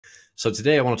So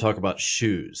today I want to talk about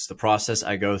shoes, the process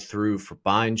I go through for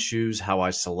buying shoes, how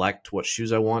I select what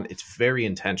shoes I want. It's very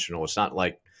intentional. It's not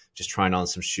like just trying on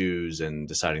some shoes and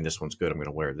deciding this one's good, I'm going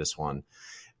to wear this one.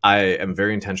 I am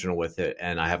very intentional with it,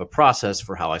 and I have a process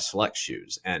for how I select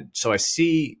shoes. And so I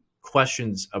see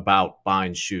questions about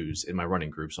buying shoes in my running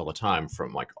groups all the time,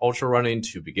 from like ultra running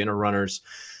to beginner runners,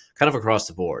 kind of across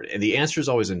the board. And the answers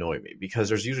always annoy me because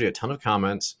there's usually a ton of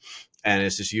comments, and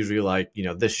it's just usually like,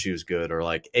 this shoe's good, or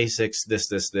like Asics,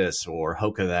 this, or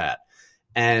Hoka that.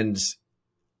 And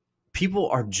people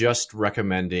are just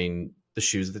recommending the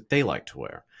shoes that they like to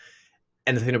wear.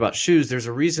 And the thing about shoes, there's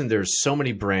a reason there's so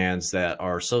many brands that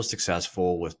are so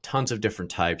successful with tons of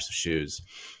different types of shoes.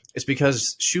 It's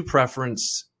because shoe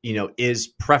preference, is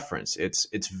preference.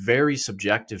 It's very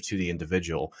subjective to the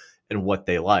individual and what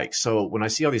they like. So when I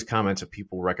see all these comments of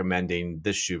people recommending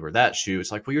this shoe or that shoe,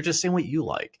 it's like, well, you're just saying what you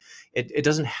like. It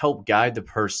doesn't help guide the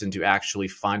person to actually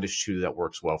find a shoe that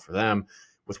works well for them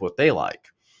with what they like.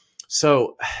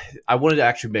 So I wanted to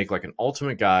actually make like an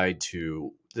ultimate guide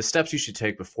to the steps you should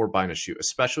take before buying a shoe,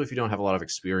 especially if you don't have a lot of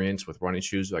experience with running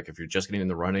shoes. Like if you're just getting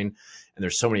into running and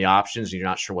there's so many options and you're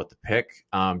not sure what to pick,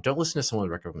 don't listen to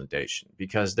someone's recommendation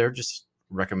because they're just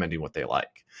recommending what they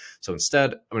like. So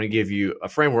instead, I'm going to give you a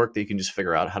framework that you can just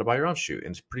figure out how to buy your own shoe.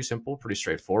 And it's pretty simple, pretty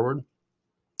straightforward.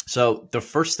 So the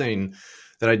first thing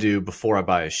that I do before I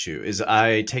buy a shoe is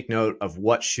I take note of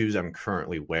what shoes I'm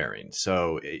currently wearing.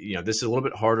 So, this is a little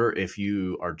bit harder if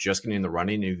you are just getting into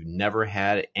running and you've never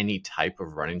had any type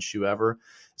of running shoe ever.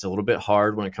 It's a little bit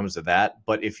hard when it comes to that.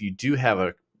 But if you do have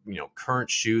a, current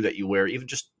shoe that you wear, even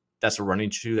just that's a running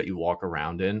shoe that you walk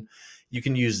around in, you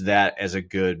can use that as a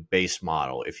good base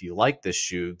model. If you like this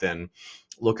shoe, then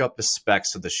look up the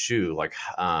specs of the shoe, like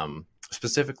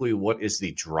specifically what is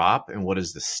the drop and what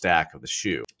is the stack of the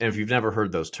shoe. And if you've never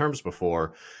heard those terms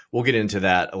before, we'll get into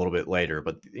that a little bit later.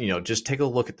 But, just take a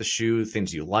look at the shoe,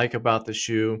 things you like about the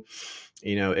shoe.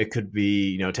 It could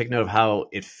be, take note of how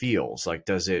it feels. Like,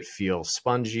 does it feel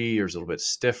spongy or is it a little bit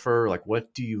stiffer? Like,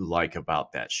 what do you like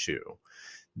about that shoe?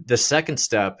 The second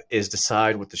step is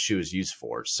decide what the shoe is used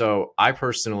for. So I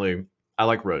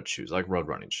like road shoes, I like road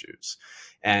running shoes.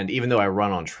 And even though I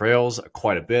run on trails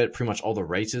quite a bit, pretty much all the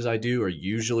races I do are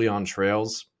usually on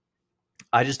trails.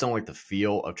 I just don't like the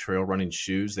feel of trail running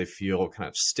shoes. They feel kind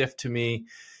of stiff to me.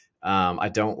 I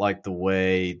don't like the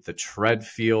way the tread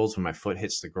feels when my foot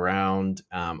hits the ground.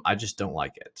 I just don't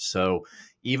like it. So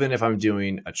even if I'm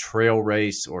doing a trail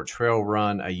race or a trail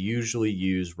run, I usually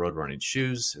use road running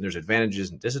shoes. And there's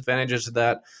advantages and disadvantages to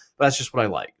that, but that's just what I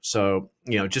like. So,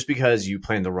 just because you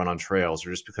plan to run on trails or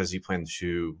just because you plan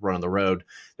to run on the road,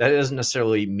 that doesn't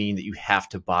necessarily mean that you have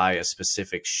to buy a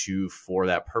specific shoe for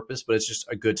that purpose, but it's just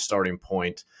a good starting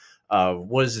point of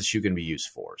what is the shoe going to be used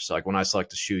for. So like when I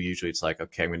select a shoe, usually it's like,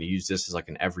 okay, I'm going to use this as like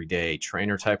an everyday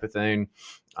trainer type of thing.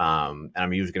 And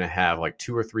I'm usually going to have like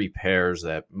 2 or 3 pairs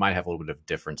that might have a little bit of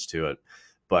difference to it.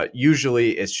 But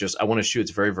usually it's just, I want a shoe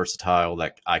that's very versatile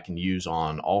that I can use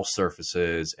on all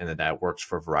surfaces and that works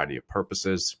for a variety of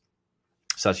purposes.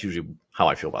 So that's usually how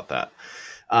I feel about that.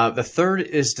 The third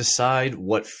is decide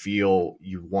what feel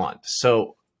you want.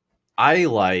 So I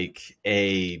like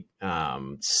a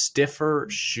stiffer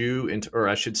shoe, or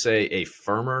I should say a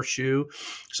firmer shoe.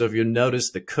 So if you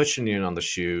notice the cushioning on the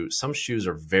shoe, some shoes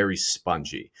are very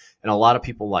spongy, and a lot of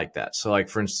people like that. So like,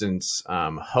 for instance,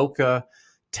 Hoka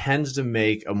tends to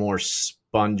make a more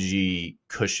spongy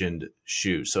cushioned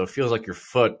shoe. So it feels like your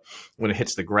foot, when it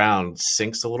hits the ground,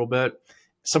 sinks a little bit.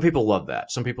 Some people love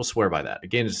that. Some people swear by that.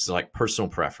 Again, it's like personal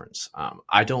preference.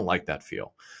 I don't like that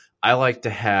feel. I like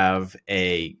to have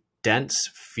a dense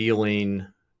feeling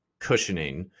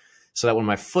cushioning so that when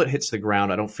my foot hits the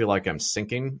ground, I don't feel like I'm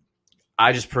sinking.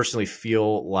 I just personally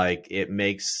feel like it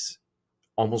makes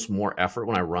almost more effort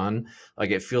when I run.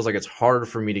 Like it feels like it's harder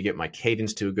for me to get my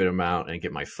cadence to a good amount and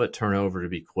get my foot turnover to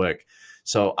be quick.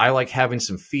 So I like having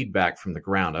some feedback from the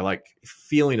ground. I like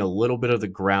feeling a little bit of the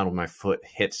ground when my foot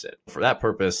hits it. For that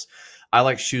purpose, I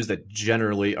like shoes that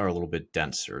generally are a little bit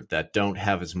denser, that don't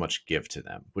have as much give to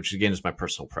them, which again is my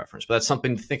personal preference. But that's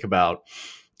something to think about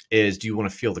is, do you want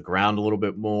to feel the ground a little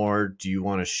bit more? Do you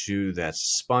want a shoe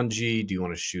that's spongy? Do you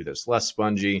want a shoe that's less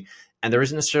spongy? And there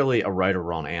isn't necessarily a right or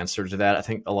wrong answer to that. I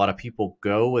think a lot of people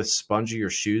go with spongier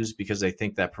shoes because they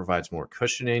think that provides more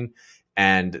cushioning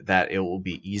and that it will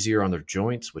be easier on their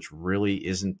joints, which really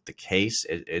isn't the case.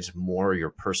 It's more your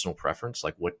personal preference.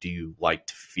 Like, what do you like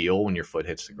to feel when your foot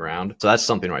hits the ground? So that's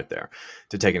something right there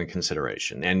to take into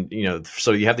consideration. And,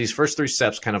 so you have these first 3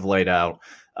 steps kind of laid out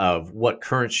of what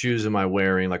current shoes am I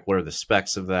wearing? Like, what are the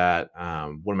specs of that?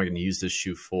 What am I going to use this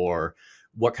shoe for?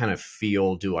 what kind of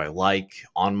feel do I like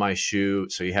on my shoe?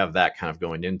 So you have that kind of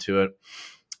going into it.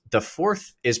 The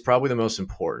fourth is probably the most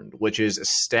important, which is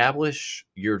establish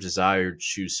your desired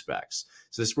shoe specs.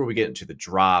 So this is where we get into the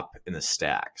drop and the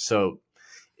stack. So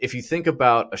if you think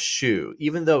about a shoe,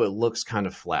 even though it looks kind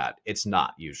of flat, it's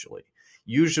not usually.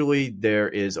 Usually there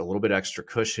is a little bit extra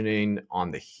cushioning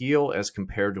on the heel as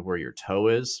compared to where your toe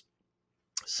is.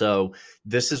 So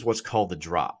this is what's called the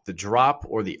drop. The drop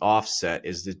or the offset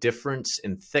is the difference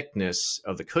in thickness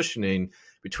of the cushioning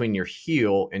between your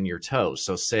heel and your toe.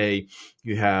 So say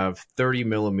you have 30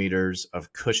 millimeters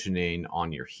of cushioning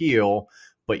on your heel,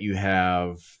 but you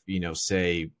have,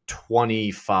 say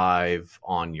 25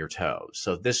 on your toe.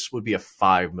 So this would be a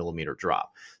 5 millimeter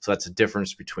drop. So that's a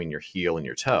difference between your heel and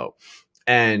your toe.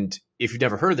 And if you've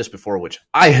never heard of this before, which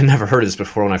I had never heard of this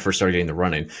before when I first started getting the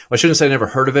running, well, I shouldn't say I never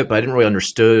heard of it, but I didn't really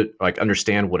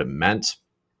understand what it meant.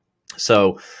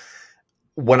 So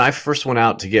when I first went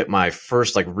out to get my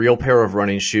first real pair of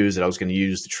running shoes that I was going to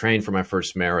use to train for my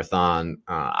first marathon,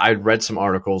 I'd read some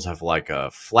articles of a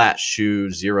flat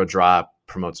shoe, zero drop,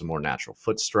 promotes a more natural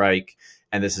foot strike.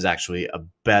 And this is actually a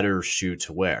better shoe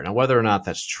to wear. Now, whether or not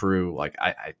that's true,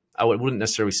 I wouldn't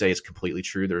necessarily say it's completely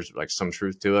true. There's some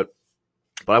truth to it.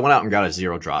 But I went out and got a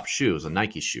zero drop shoe. It was a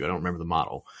Nike shoe. I don't remember the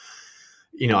model.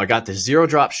 I got the zero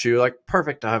drop shoe,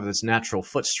 perfect. I have this natural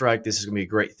foot strike. This is going to be a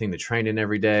great thing to train in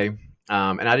every day.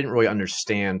 And I didn't really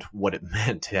understand what it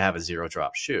meant to have a zero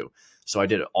drop shoe. So I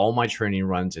did all my training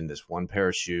runs in this one pair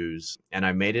of shoes, and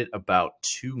I made it about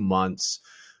 2 months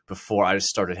before I just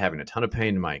started having a ton of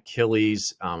pain in my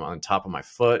Achilles, on top of my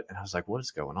foot. And I was like, what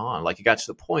is going on? It got to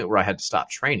the point where I had to stop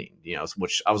training,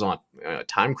 which I was on a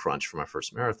time crunch for my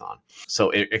first marathon. So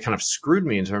it kind of screwed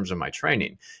me in terms of my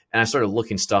training. And I started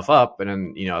looking stuff up, and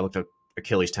then, I looked at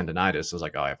Achilles tendonitis. I was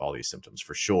like, oh, I have all these symptoms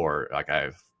for sure. I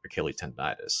have Achilles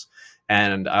tendonitis.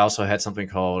 And I also had something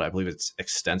called, I believe it's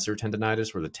extensor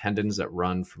tendonitis, where the tendons that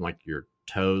run from your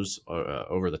toes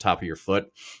over the top of your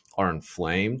foot are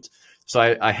inflamed. So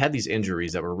I had these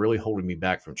injuries that were really holding me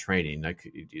back from training.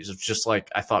 It was just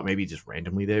I thought maybe just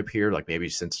randomly they appeared. Maybe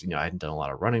since, I hadn't done a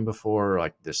lot of running before,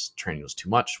 this training was too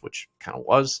much, which kind of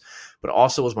was, but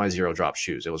also was my zero drop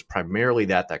shoes. It was primarily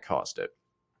that caused it.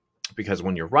 Because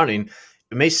when you're running,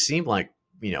 it may seem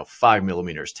 5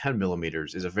 millimeters, 10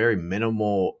 millimeters is a very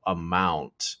minimal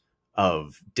amount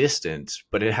of distance,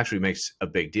 but it actually makes a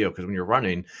big deal, because when you're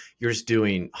running, you're just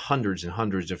doing hundreds and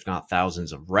hundreds, if not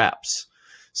thousands of reps.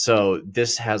 So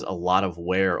this has a lot of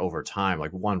wear over time.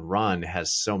 One run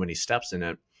has so many steps in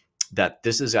it that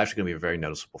this is actually going to be a very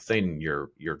noticeable thing,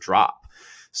 your drop.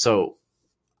 So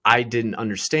I didn't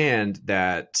understand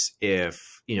that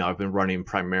if, I've been running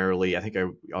primarily, I think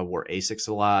I wore Asics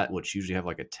a lot, which usually have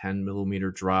a 10 millimeter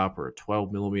drop or a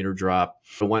 12 millimeter drop.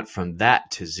 I went from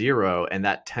that to zero, and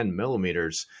that 10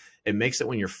 millimeters, it makes it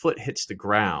when your foot hits the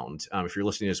ground. If you're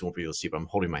listening to this, you won't be able to see, but I'm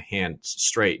holding my hand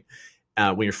straight.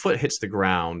 When your foot hits the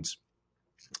ground,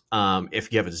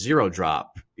 if you have a zero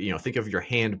drop, think of your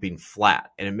hand being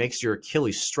flat, and it makes your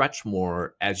Achilles stretch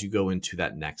more as you go into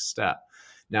that next step.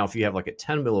 Now, if you have a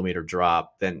 10 millimeter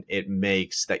drop, then it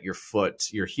makes that your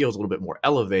heel is a little bit more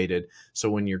elevated. So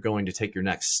when you're going to take your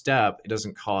next step, it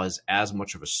doesn't cause as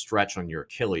much of a stretch on your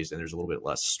Achilles, and there's a little bit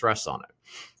less stress on it.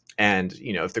 And,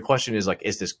 if the question is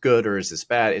is this good or is this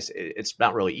bad? It's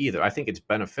not really either. I think it's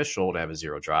beneficial to have a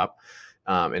zero drop.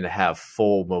 And to have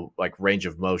full range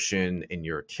of motion in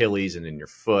your Achilles and in your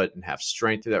foot, and have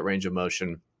strength through that range of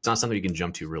motion. It's not something you can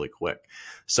jump to really quick.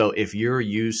 So if you're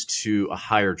used to a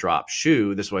higher drop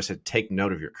shoe, this is why I said take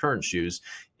note of your current shoes.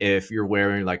 If you're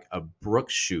wearing a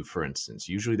Brooks shoe, for instance,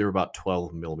 usually they're about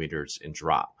 12 millimeters in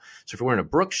drop. So if you're wearing a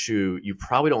Brooks shoe, you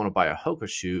probably don't want to buy a Hoka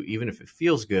shoe, even if it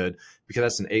feels good, because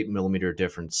that's an 8 millimeter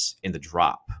difference in the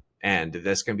drop. And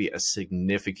that's going to be a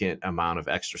significant amount of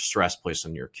extra stress placed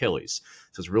on your Achilles.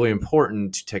 So it's really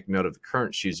important to take note of the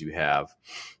current shoes you have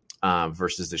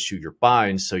versus the shoe you're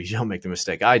buying, so you don't make the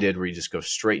mistake I did, where you just go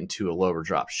straight into a lower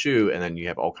drop shoe, and then you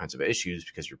have all kinds of issues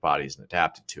because your body isn't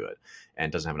adapted to it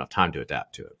and doesn't have enough time to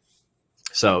adapt to it.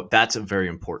 So that's a very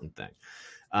important thing.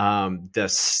 The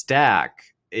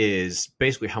stack is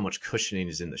basically how much cushioning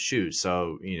is in the shoe.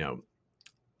 So,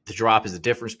 the drop is the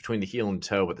difference between the heel and the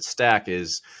toe, but the stack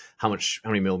is how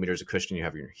many millimeters of cushioning you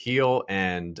have in your heel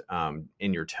and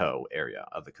in your toe area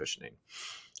of the cushioning.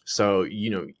 So,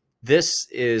 this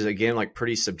is, again,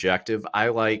 pretty subjective. I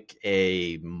like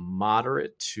a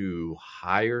moderate to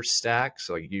higher stack.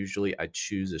 So usually I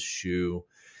choose a shoe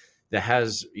that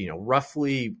has,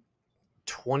 roughly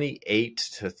 28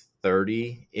 to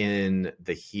 30 in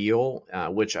the heel,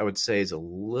 which I would say is a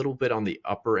little bit on the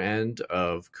upper end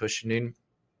of cushioning.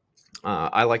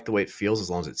 I like the way it feels as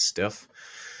long as it's stiff.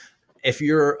 If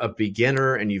you're a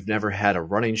beginner and you've never had a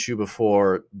running shoe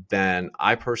before, then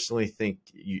I personally think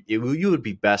you would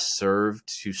be best served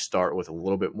to start with a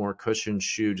little bit more cushioned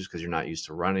shoe just because you're not used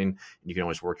to running. You can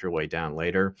always work your way down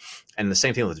later. And the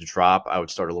same thing with the drop, I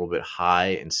would start a little bit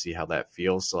high and see how that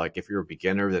feels. So like if you're a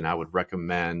beginner, then I would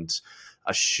recommend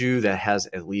a shoe that has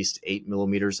at least 8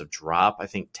 millimeters of drop. I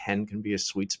think 10 can be a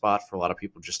sweet spot for a lot of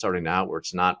people just starting out, where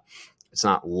it's not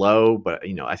low, but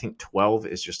I think 12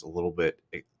 is just a little bit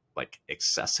like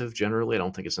excessive generally. I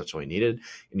don't think it's necessarily needed.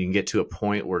 And you can get to a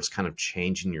point where it's kind of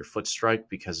changing your foot strike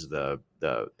because of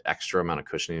the extra amount of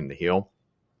cushioning in the heel.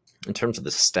 In terms of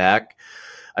the stack,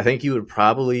 I think you would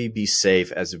probably be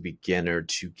safe as a beginner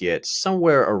to get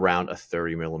somewhere around a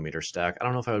 30 millimeter stack. I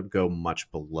don't know if I would go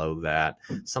much below that.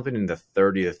 Something in the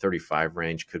 30 to 35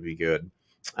 range could be good.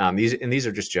 These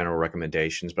are just general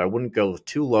recommendations, but I wouldn't go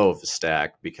too low of a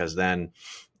stack because then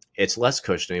it's less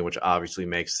cushioning, which obviously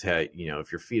makes that,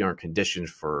 if your feet aren't conditioned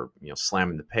for,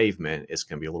 slamming the pavement, it's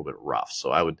going to be a little bit rough. So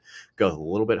I would go with a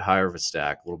little bit higher of a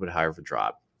stack, a little bit higher of a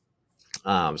drop.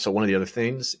 So one of the other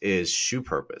things is shoe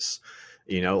purpose.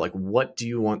 Like what do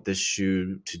you want this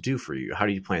shoe to do for you? How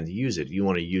do you plan to use it? Do you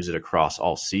want to use it across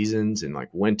all seasons in like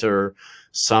winter,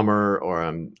 summer,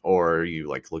 or are you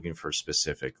like looking for a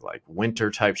specific like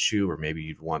winter type shoe, or maybe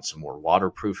you'd want some more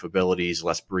waterproof abilities,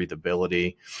 less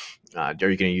breathability? Are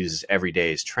you going to use this every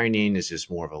day as training? Is this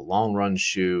more of a long run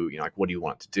shoe? Like what do you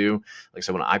want it to do? Like,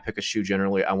 so when I pick a shoe,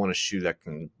 generally I want a shoe that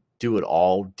can do it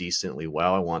all decently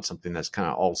well. I want something that's kind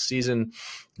of all season,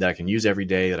 that I can use every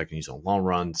day, that I can use on long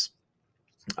runs.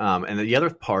 And the other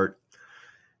part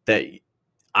that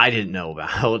I didn't know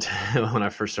about when I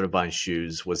first started buying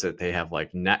shoes was that they have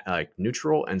like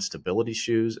neutral and stability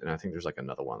shoes. And I think there's like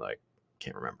another one that I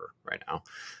can't remember right now.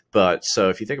 But so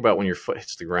if you think about when your foot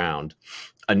hits the ground,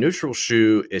 a neutral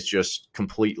shoe is just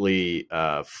completely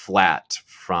flat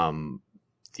from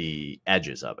the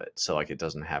edges of it. So like it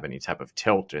doesn't have any type of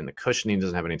tilt, and the cushioning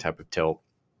doesn't have any type of tilt.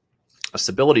 A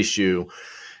stability shoe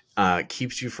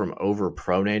keeps you from over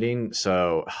pronating.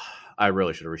 So I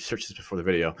really should have researched this before the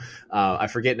video. I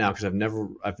forget now because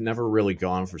I've never really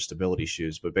gone for stability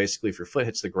shoes. But basically, if your foot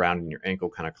hits the ground and your ankle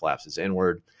kind of collapses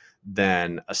inward,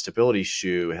 then a stability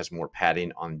shoe has more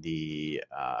padding on the,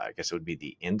 I guess it would be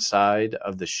the inside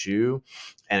of the shoe,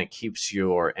 and it keeps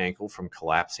your ankle from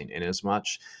collapsing in as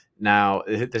much. Now,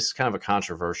 this is kind of a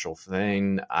controversial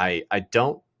thing. I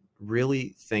don't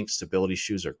really think stability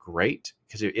shoes are great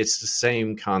because it's the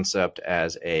same concept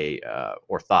as a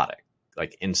orthotic,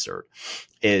 like insert.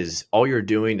 Is all you're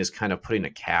doing is kind of putting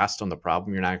a cast on the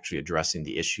problem. You're not actually addressing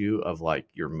the issue of like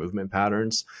your movement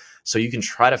patterns. So you can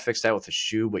try to fix that with a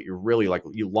shoe, but you're really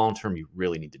long term, you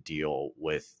really need to deal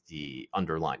with the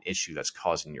underlying issue that's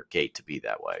causing your gait to be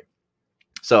that way.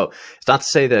 So it's not to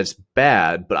say that it's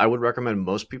bad, but I would recommend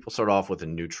most people start off with a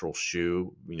neutral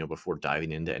shoe, before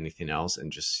diving into anything else,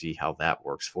 and just see how that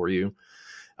works for you.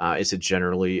 It's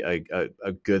generally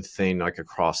a good thing, like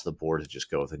across the board, to just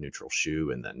go with a neutral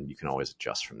shoe, and then you can always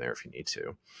adjust from there if you need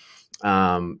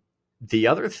to. The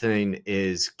other thing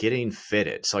is getting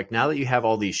fitted. So like now that you have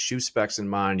all these shoe specs in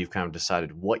mind, you've kind of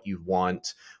decided what you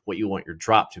want your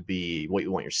drop to be, what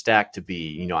you want your stack to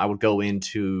be. I would go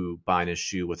into buying a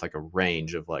shoe with like a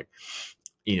range of like,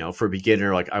 for a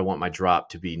beginner, like I want my drop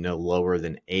to be no lower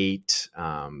than 8,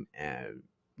 and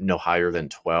no higher than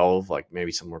 12, like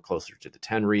maybe somewhere closer to the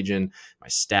 10 region. My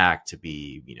stack to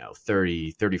be,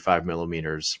 30, 35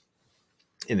 millimeters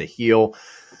in the heel,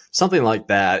 something like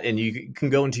that. And you can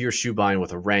go into your shoe buying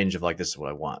with a range of like, this is what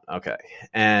I want. Okay.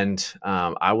 And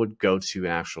I would go to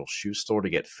an actual shoe store to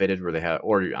get fitted, where they have,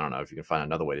 or I don't know if you can find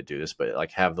another way to do this, but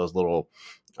like have those little,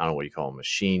 I don't know what you call them,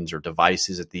 machines or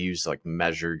devices that they use to like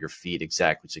measure your feet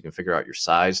exactly so you can figure out your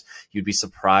size. You'd be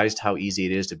surprised how easy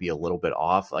it is to be a little bit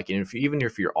off. Like even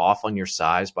if you're off on your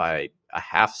size by a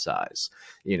half size,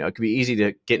 it could be easy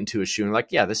to get into a shoe and like,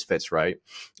 yeah, this fits right.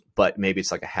 But maybe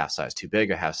it's like a half size too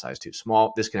big, a half size too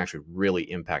small. This can actually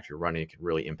really impact your running. It can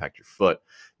really impact your foot,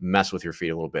 mess with your feet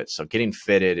a little bit. So getting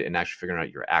fitted and actually figuring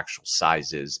out your actual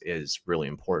sizes is really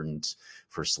important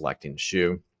for selecting a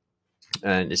shoe.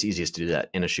 And it's easiest to do that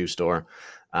in a shoe store.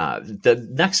 The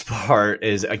next part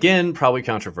is, again, probably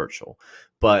controversial,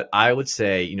 but I would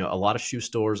say, a lot of shoe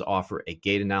stores offer a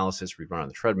gait analysis where you run on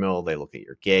the treadmill. They look at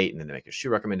your gait and then they make a shoe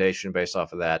recommendation based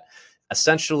off of that.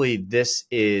 Essentially, this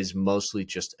is mostly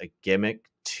just a gimmick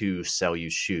to sell you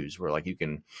shoes, where like you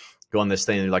can go on this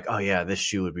thing and you're like, oh yeah, this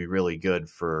shoe would be really good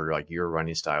for like your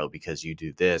running style because you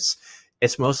do this.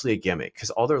 It's mostly a gimmick because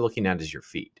all they're looking at is your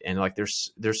feet. And like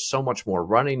there's so much more.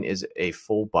 Running is a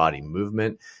full body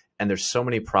movement. and there's so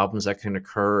many problems that can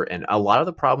occur. And a lot of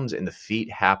the problems in the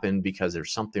feet happen because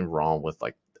there's something wrong with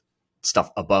like stuff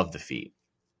above the feet.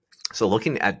 So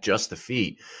looking at just the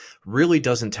feet really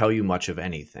doesn't tell you much of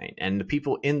anything. And the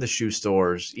people in the shoe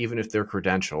stores, even if they're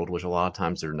credentialed, which a lot of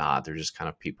times they're not, they're just kind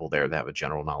of people there that have a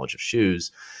general knowledge of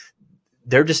shoes,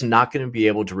 they're just not going to be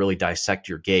able to really dissect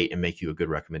your gait and make you a good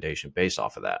recommendation based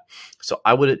off of that. So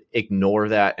I would ignore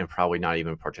that and probably not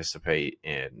even participate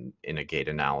in a gait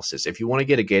analysis. If you want to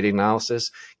get a gait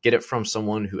analysis, get it from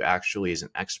someone who actually is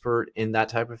an expert in that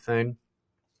type of thing.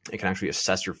 It can actually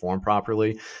assess your form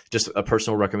properly. Just a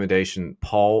personal recommendation,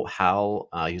 Paul Howell,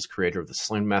 he's creator of the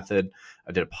Sling Method.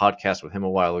 I did a podcast with him a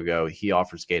while ago. He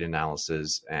offers gait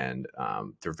analysis, and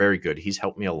they're very good. He's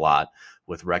helped me a lot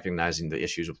with recognizing the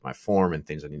issues with my form and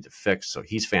things I need to fix. So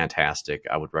he's fantastic.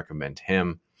 I would recommend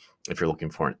him if you're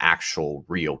looking for an actual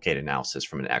real gait analysis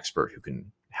from an expert who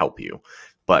can help you.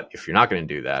 But if you're not going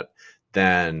to do that,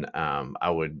 then I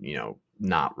would,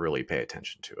 not really pay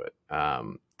attention to it.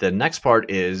 The next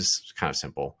part is kind of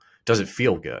simple. Does it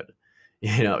feel good?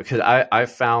 Because I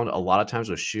found a lot of times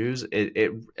with shoes,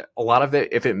 a lot of it,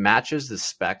 if it matches the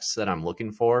specs that I'm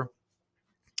looking for,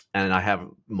 and I have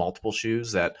multiple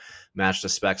shoes that match the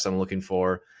specs I'm looking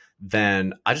for,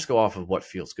 then I just go off of what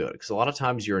feels good. Because a lot of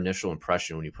times your initial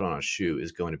impression when you put on a shoe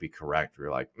is going to be correct.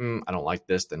 You're like, I don't like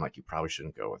this. Then like you probably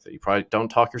shouldn't go with it. You probably don't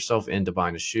talk yourself into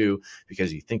buying a shoe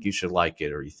because you think you should like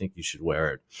it or you think you should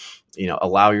wear it.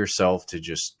 Allow yourself to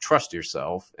just trust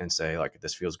yourself and say like,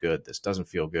 this feels good. This doesn't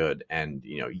feel good. And,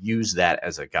 use that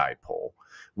as a guide pole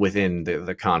within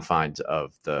the confines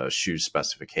of the shoe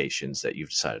specifications that you've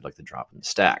decided, like the drop and the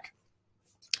stack.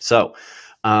 So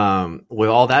with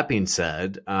all that being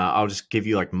said, I'll just give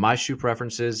you like my shoe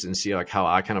preferences and see like how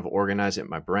I kind of organize it in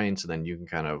my brain. So then you can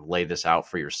kind of lay this out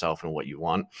for yourself and what you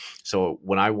want. So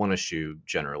when I want a shoe,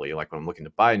 generally, like when I'm looking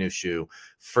to buy a new shoe,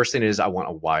 first thing is I want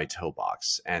a wide toe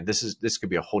box. And this could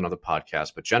be a whole nother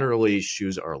podcast, but generally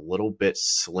shoes are a little bit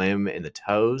slim in the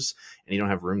toes and you don't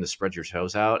have room to spread your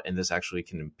toes out. And this actually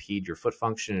can impede your foot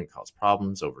function and cause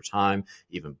problems over time,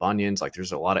 even bunions. Like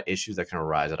there's a lot of issues that can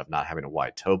arise out of not having a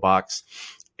wide toe box.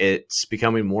 It's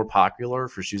becoming more popular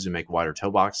for shoes to make wider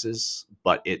toe boxes,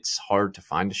 but it's hard to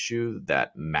find a shoe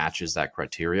that matches that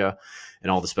criteria and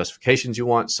all the specifications you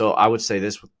want. So I would say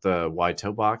this with the wide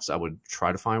toe box, I would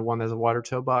try to find one that's a wider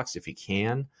toe box if you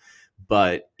can.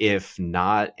 But if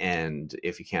not, and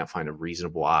if you can't find a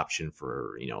reasonable option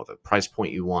for, the price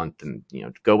point you want, then,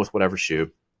 go with whatever shoe.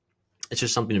 It's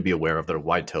just something to be aware of that a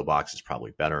wide toe box is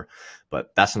probably better,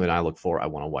 but that's something I look for. I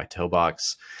want a wide toe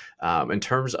box. In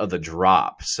terms of the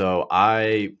drop, so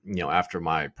after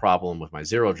my problem with my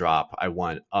zero drop, I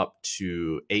went up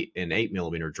to an 8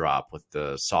 millimeter drop with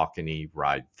the Saucony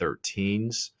Ride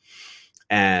 13s.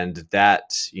 And that,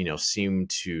 seemed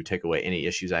to take away any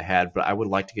issues I had, but I would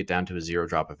like to get down to a zero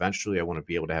drop eventually. I want to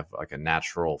be able to have like a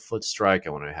natural foot strike. I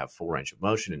want to have full range of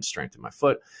motion and strength in my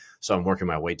foot. So I'm working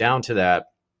my way down to that.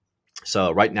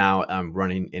 So right now I'm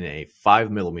running in a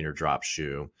 5 millimeter drop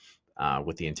shoe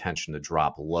with the intention to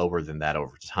drop lower than that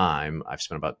over time. I've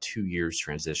spent about 2 years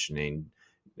transitioning,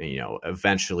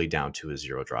 eventually down to a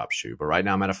zero drop shoe. But right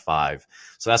now I'm at a 5.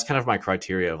 So that's kind of my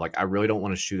criteria of like, I really don't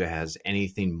want a shoe that has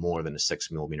anything more than a 6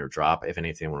 millimeter drop. If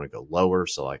anything, I want to go lower.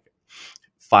 So like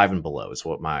 5 and below is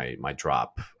what my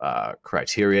drop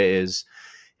criteria is.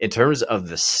 In terms of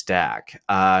the stack,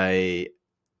 I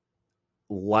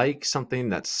like something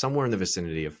that's somewhere in the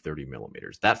vicinity of 30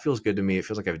 millimeters. That feels good to me. It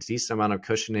feels like I have a decent amount of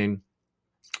cushioning,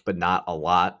 but not a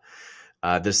lot.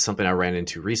 This is something I ran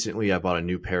into recently. I bought a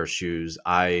new pair of shoes.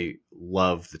 I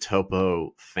love the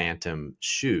Topo Phantom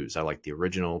shoes. I like the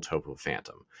original Topo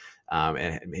Phantom.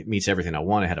 And it meets everything I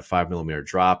want. It had a 5 millimeter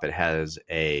drop. It has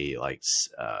a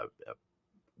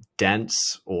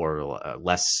dense or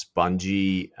less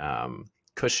spongy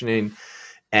cushioning.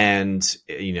 And,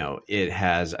 it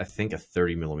has, I think, a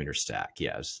 30 millimeter stack.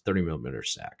 Yeah, it's 30 millimeter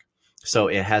stack. So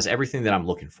it has everything that I'm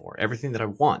looking for, everything that I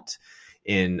want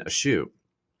in a shoe.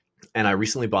 And I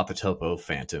recently bought the Topo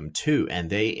Phantom 2, and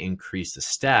they increased the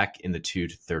stack in the 2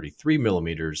 to 33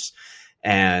 millimeters.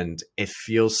 And it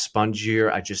feels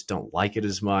spongier. I just don't like it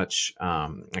as much. I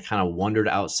kind of wondered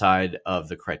outside of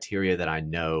the criteria that I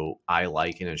know I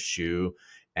like in a shoe,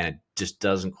 and it just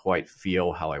doesn't quite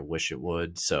feel how I wish it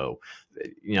would. So,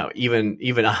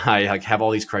 even I like have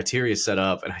all these criteria set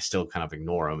up and I still kind of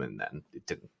ignore them, and then it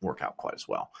didn't work out quite as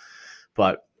well.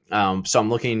 But so I'm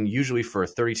looking usually for a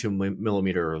 32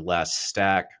 millimeter or less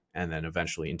stack, and then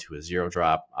eventually into a zero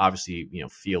drop. Obviously,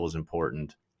 feel is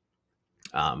important.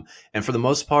 And for the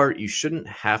most part, you shouldn't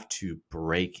have to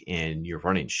break in your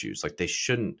running shoes. Like they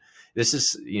shouldn't. This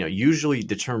is, usually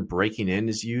the term breaking in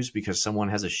is used because someone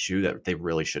has a shoe that they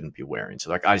really shouldn't be wearing. So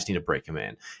like, I just need to break them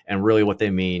in. And really what they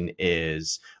mean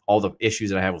is all the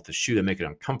issues that I have with the shoe that make it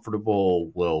uncomfortable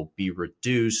will be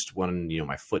reduced when,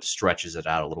 my foot stretches it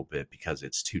out a little bit because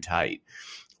it's too tight,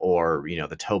 or,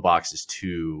 the toe box is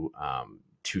too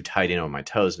tight in on my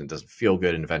toes and it doesn't feel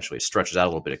good, and eventually it stretches out a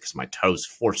little bit because my toes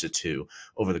force it to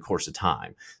over the course of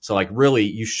time. So like, really,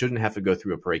 you shouldn't have to go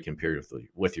through a break-in period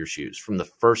with your shoes. From the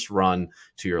first run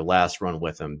to your last run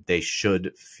with them, they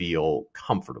should feel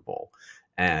comfortable.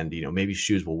 And maybe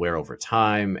shoes will wear over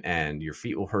time and your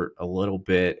feet will hurt a little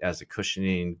bit as the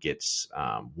cushioning gets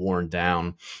worn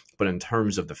down, but in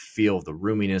terms of the feel, the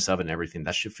roominess of it and everything,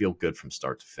 that should feel good from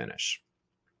start to finish.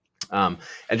 And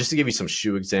just to give you some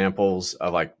shoe examples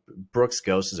of, like, Brooks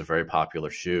Ghost is a very popular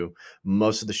shoe.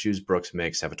 Most of the shoes Brooks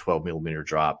makes have a 12 millimeter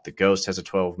drop. The Ghost has a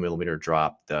 12 millimeter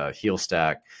drop. The heel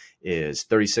stack is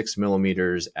 36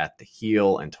 millimeters at the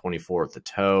heel and 24 at the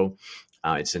toe.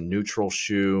 It's a neutral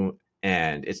shoe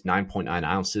and it's 9.9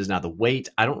 ounces. Now the weight,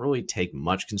 I don't really take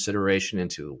much consideration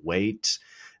into the weight.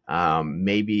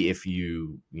 Maybe if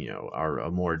you are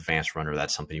a more advanced runner,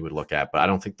 that's something you would look at, but I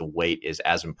don't think the weight is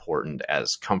as important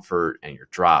as comfort and your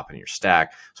drop and your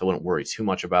stack. So I wouldn't worry too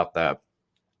much about that.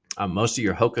 Most of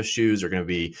your Hoka shoes are going to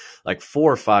be like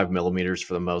 4 or 5 millimeters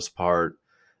for the most part.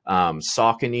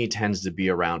 Saucony tends to be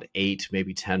around 8,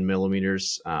 maybe 10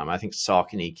 millimeters. I think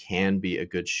Saucony can be a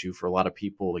good shoe for a lot of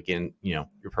people. Again, your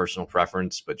personal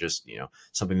preference, but just,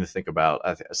 something to think about.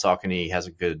 Saucony has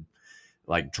a good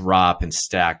like drop and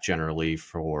stack generally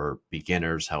for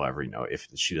beginners. However, if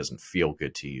the shoe doesn't feel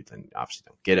good to you, then obviously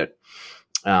don't get it.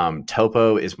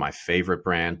 Topo is my favorite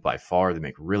brand by far. They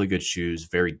make really good shoes,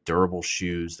 very durable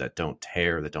shoes that don't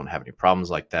tear, that don't have any problems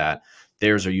like that.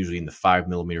 Theirs are usually in the 5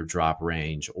 millimeter drop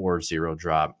range or 0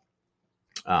 drop.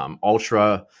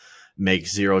 Ultra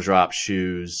makes 0 drop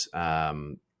shoes.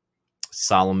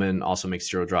 Solomon also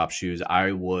makes 0 drop shoes.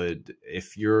 I would,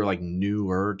 if you're like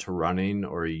newer to running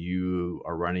or you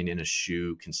are running in a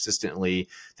shoe consistently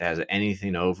that has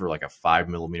anything over like a 5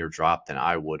 millimeter drop, then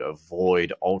I would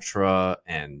avoid Ultra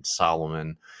and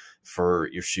Solomon for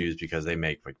your shoes because they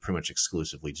make like pretty much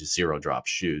exclusively just 0 drop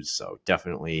shoes. So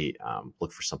definitely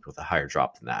look for something with a higher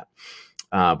drop than that.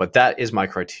 But that is my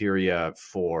criteria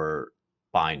for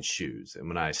buying shoes and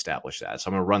when I establish that. So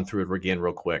I'm going to run through it again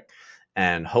real quick.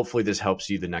 And hopefully this helps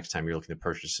you the next time you're looking to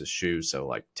purchase a shoe. So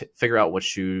like figure out what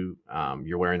shoe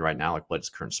you're wearing right now, like what its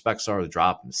current specs are, the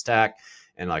drop and the stack.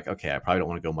 And like, okay, I probably don't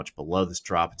want to go much below this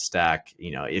drop and stack.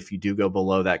 If you do go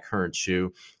below that current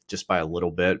shoe, just by a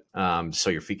little bit, so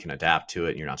your feet can adapt to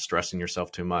it and you're not stressing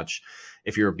yourself too much.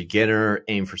 If you're a beginner,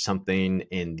 aim for something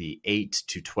in the 8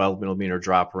 to 12 millimeter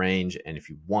drop range. And if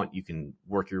you want, you can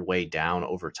work your way down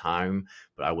over time,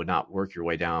 but I would not work your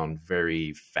way down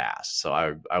very fast. So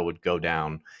I would go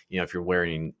down, if you're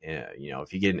wearing,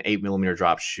 if you get an 8 millimeter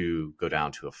drop shoe, go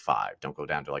down to a 5. Don't go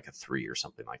down to like a 3 or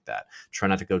something like that. Try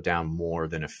not to go down more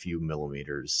than a few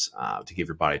millimeters to give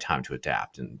your body time to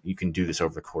adapt. And you can do this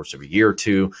over the course of a year or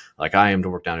two, like I am, to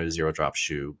work down to a 0 drop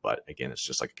shoe. But again, it's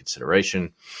just like a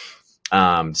consideration.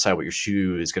 Decide what your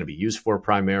shoe is going to be used for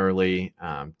primarily.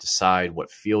 Decide what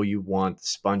feel you want, the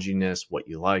sponginess, what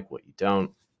you like, what you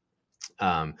don't.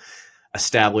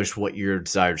 Establish what your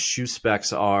desired shoe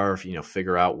specs are.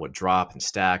 Figure out what drop and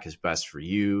stack is best for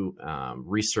you.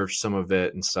 Research some of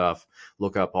it and stuff.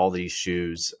 Look up all these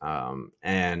shoes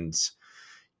and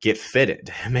get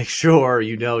fitted. Make sure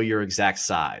you know your exact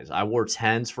size. I wore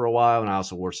 10s for a while and I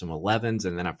also wore some 11s.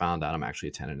 And then I found out I'm actually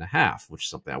a 10.5, which is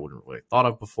something I wouldn't really thought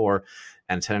of before.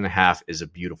 And 10.5 is a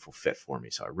beautiful fit for me.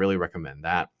 So I really recommend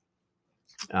that.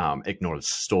 Ignore the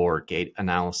store gait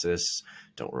analysis.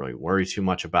 Don't really worry too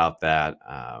much about that.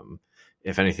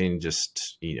 If anything,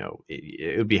 just,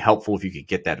 it would be helpful if you could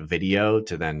get that video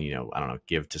to then, I don't know,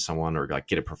 give to someone or like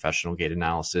get a professional gait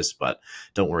analysis, but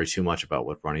don't worry too much about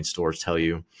what running stores tell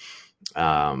you.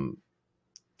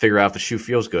 Figure out if the shoe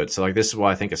feels good. So like, this is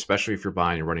why I think, especially if you're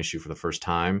buying a running shoe for the first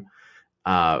time,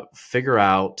 figure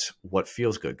out what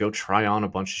feels good. Go try on a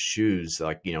bunch of shoes,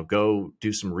 like, go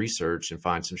do some research and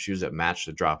find some shoes that match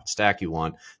the drop and stack you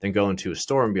want. Then go into a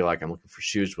store and be like, I'm looking for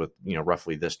shoes with,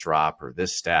 roughly this drop or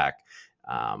this stack.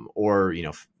 Or,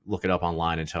 look it up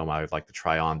online and tell them I would like to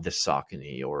try on this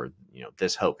Saucony or,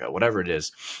 this Hoka, whatever it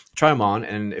is, try them on.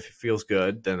 And if it feels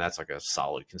good, then that's like a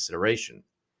solid consideration.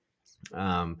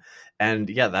 And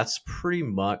yeah, that's pretty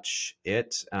much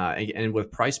it. And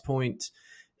with price point,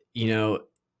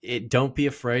 don't be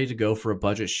afraid to go for a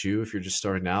budget shoe. If you're just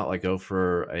starting out, like go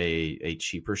for a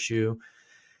cheaper shoe.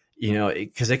 you know,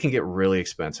 because it can get really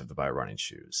expensive to buy running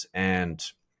shoes. And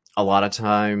a lot of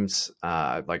times,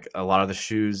 like a lot of the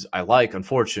shoes I like,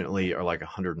 unfortunately, are like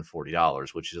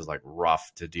 $140, which is like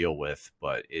rough to deal with.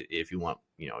 But if you want,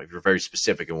 you know, if you're very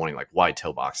specific and wanting like wide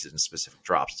toe boxes and specific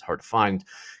drops, it's hard to find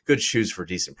good shoes for a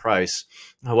decent price.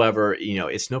 However, you know,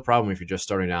 it's no problem if you're just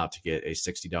starting out to get a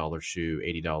 $60 shoe,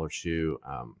 $80 shoe.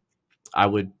 I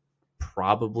would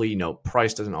probably, you know,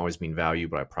 price doesn't always mean value,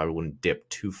 but I probably wouldn't dip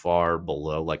too far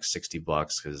below like $60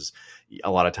 because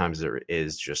a lot of times there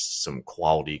is just some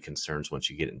quality concerns once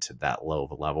you get into that low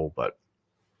of a level. But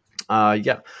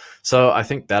yeah, so I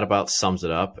think that about sums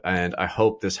it up. And I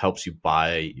hope this helps you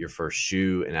buy your first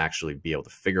shoe and actually be able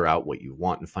to figure out what you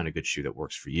want and find a good shoe that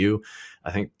works for you. I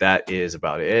think that is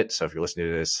about it. So if you're listening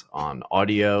to this on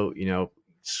audio, you know,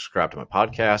 subscribe to my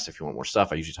podcast if you want more stuff.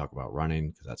 I usually talk about running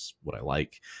because that's what I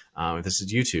like. If this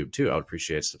is YouTube too, I would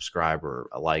appreciate a subscribe or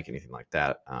a like, anything like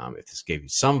that, if this gave you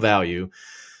some value.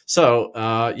 So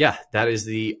yeah, that is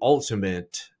the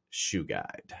ultimate shoe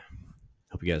guide.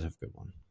 Hope you guys have a good one.